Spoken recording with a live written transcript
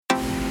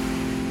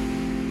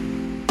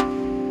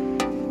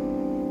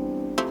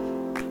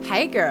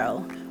Hey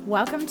girl,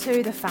 welcome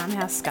to the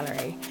Farmhouse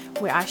Scullery,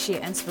 where I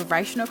share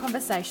inspirational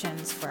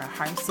conversations for a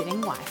homesteading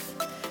wife.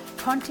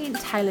 Content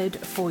tailored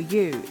for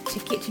you to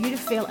get you to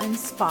feel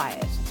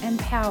inspired,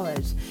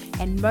 empowered,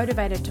 and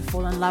motivated to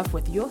fall in love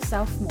with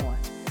yourself more.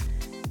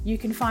 You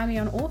can find me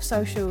on all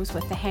socials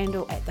with the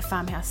handle at the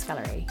Farmhouse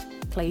Scullery.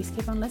 Please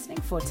keep on listening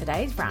for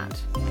today's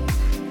rant.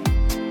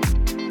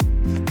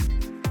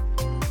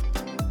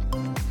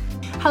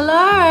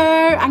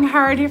 Hello,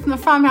 Angahara here from the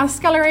Farmhouse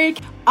Scullery.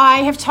 I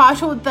have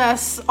titled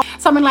this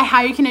something like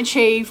how you can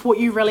achieve what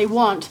you really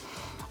want.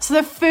 So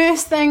the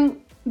first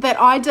thing that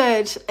I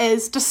did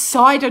is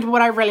decided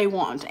what I really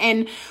want.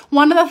 And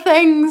one of the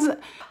things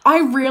I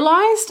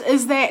realized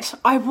is that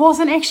I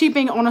wasn't actually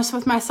being honest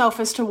with myself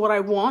as to what I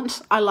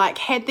want. I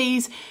had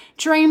these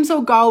dreams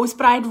or goals,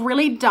 but I'd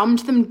really dumbed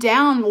them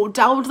down or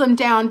dulled them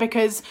down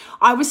because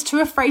I was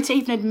too afraid to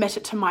even admit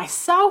it to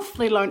myself,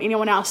 let alone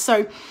anyone else.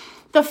 So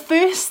the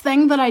first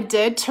thing that I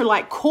did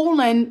to call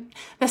in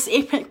this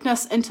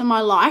epicness into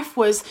my life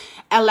was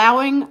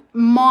allowing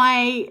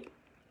my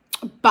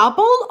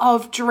bubble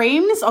of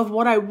dreams, of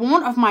what I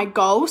want, of my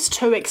goals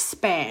to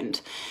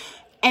expand.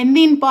 And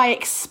then by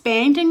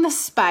expanding the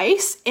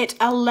space, it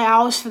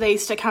allows for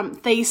these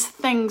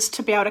things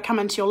to be able to come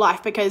into your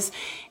life. Because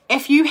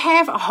if you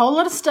have a whole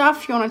lot of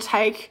stuff you want to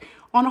take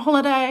on a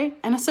holiday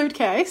in a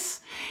suitcase,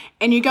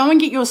 and you go and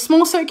get your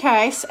small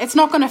suitcase, it's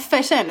not going to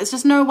fit in. There's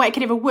just no way it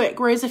could ever work.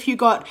 Whereas if you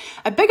got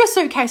a bigger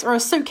suitcase or a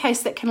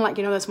suitcase that can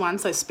those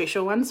ones, those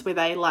special ones where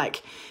they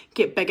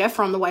get bigger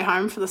from the way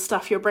home for the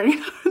stuff you're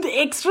bringing, the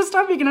extra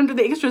stuff, you can undo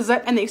the extra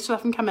zip and the extra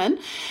stuff can come in.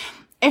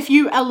 If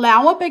you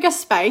allow a bigger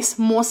space,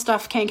 more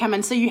stuff can come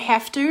in. So you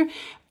have to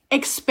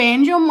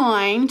expand your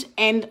mind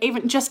and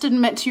even just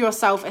admit to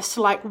yourself as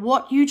to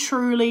what you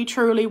truly,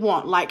 truly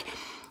want.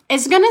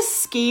 It's going to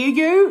scare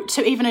you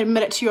to even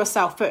admit it to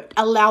yourself, but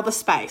allow the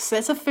space. So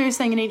that's the first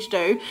thing you need to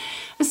do.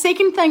 The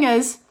second thing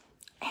is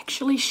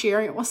actually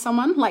sharing it with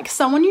someone,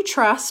 someone you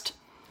trust,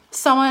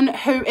 someone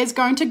who is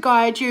going to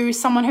guide you,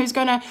 someone who's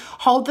going to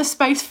hold the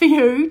space for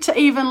you to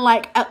even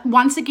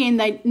once again,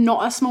 they're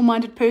not a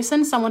small-minded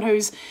person, someone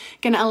who's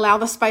going to allow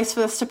the space for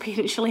this to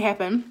potentially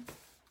happen.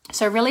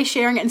 So really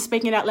sharing it and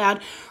speaking it out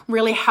loud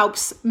really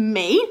helps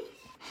me.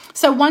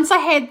 So once I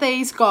had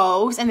these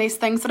goals and these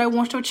things that I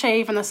wanted to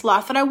achieve and this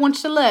life that I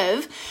wanted to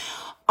live,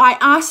 I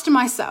asked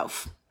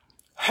myself,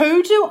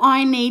 who do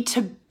I need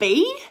to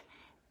be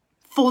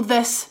for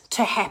this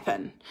to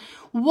happen?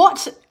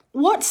 What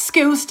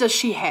skills does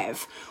she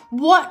have?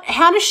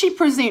 How does she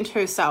present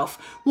herself?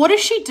 What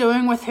is she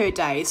doing with her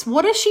days?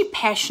 What is she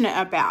passionate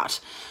about?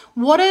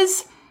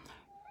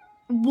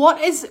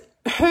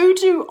 Who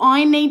do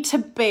I need to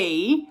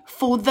be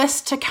for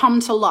this to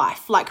come to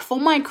life? For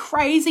my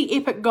crazy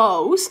epic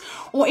goals,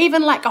 or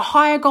even a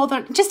higher goal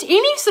than just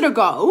any sort of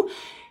goal,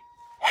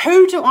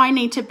 who do I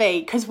need to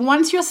be? Because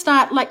once you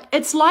start, I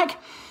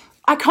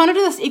kind of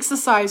do this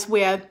exercise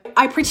where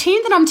I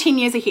pretend that I'm 10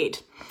 years ahead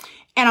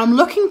and I'm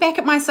looking back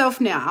at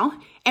myself now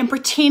and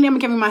pretend I'm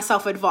giving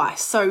myself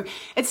advice. So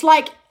it's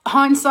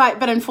hindsight,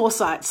 but in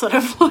foresight, sort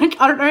of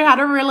I don't know how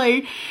to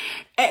really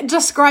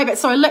describe it.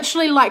 So I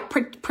literally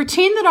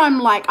pretend that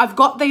I've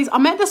got these,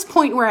 I'm at this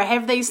point where I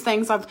have these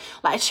things, I've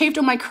achieved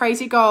all my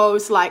crazy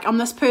goals, I'm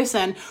this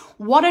person.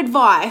 What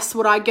advice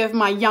would I give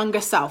my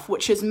younger self,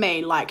 which is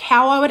me,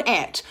 how I would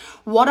act,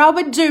 what I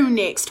would do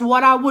next,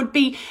 what I would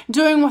be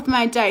doing with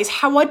my days,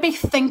 how I'd be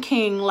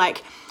thinking,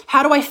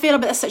 how do I feel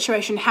about this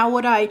situation, how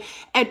would I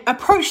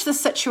approach this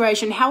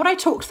situation, how would I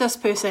talk to this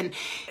person,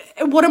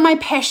 what are my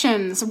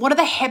passions, what are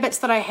the habits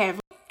that I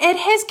have. It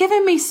has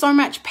given me so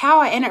much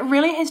power and it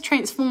really has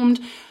transformed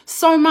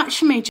so much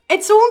for me.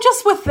 It's all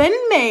just within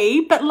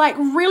me, but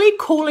really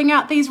calling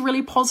out these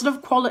really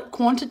positive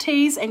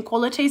quantities and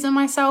qualities in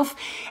myself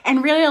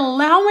and really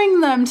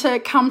allowing them to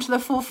come to the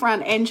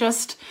forefront and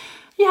just,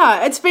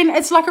 it's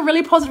a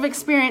really positive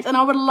experience. And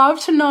I would love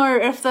to know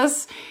if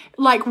this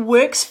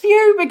works for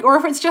you or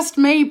if it's just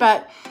me,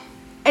 but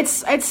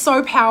it's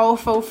so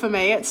powerful for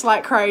me. It's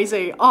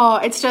crazy.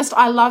 It's just,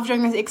 I love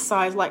doing this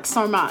exercise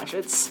so much.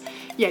 It's,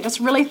 just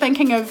really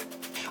thinking of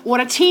what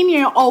a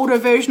 10-year older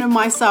version of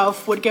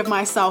myself would give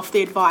myself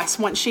the advice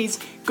once she's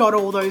got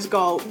all those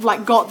goals,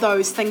 got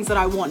those things that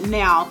I want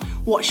now,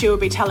 what she would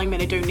be telling me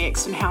to do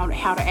next and how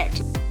to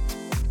act.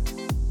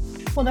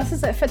 Well, this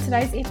is it for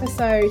today's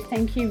episode.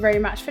 Thank you very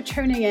much for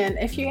tuning in.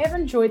 If you have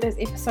enjoyed this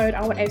episode,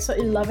 I would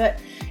absolutely love it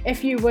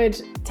if you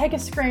would take a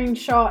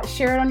screenshot,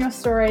 share it on your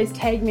stories,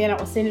 tag me in it,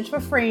 or send it to a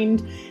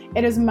friend.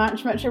 It is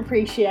much, much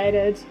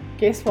appreciated.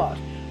 Guess what?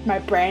 My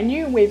brand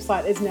new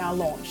website is now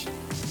launched.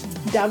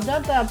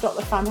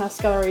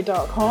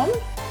 www.thefarmhousescullery.com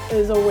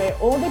is where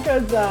all the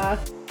goods are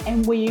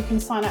and where you can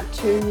sign up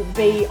to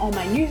be on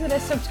my newsletter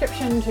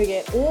subscription to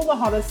get all the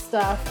hottest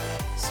stuff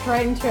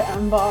straight into your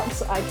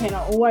inbox. I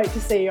cannot wait to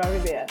see you over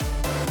there.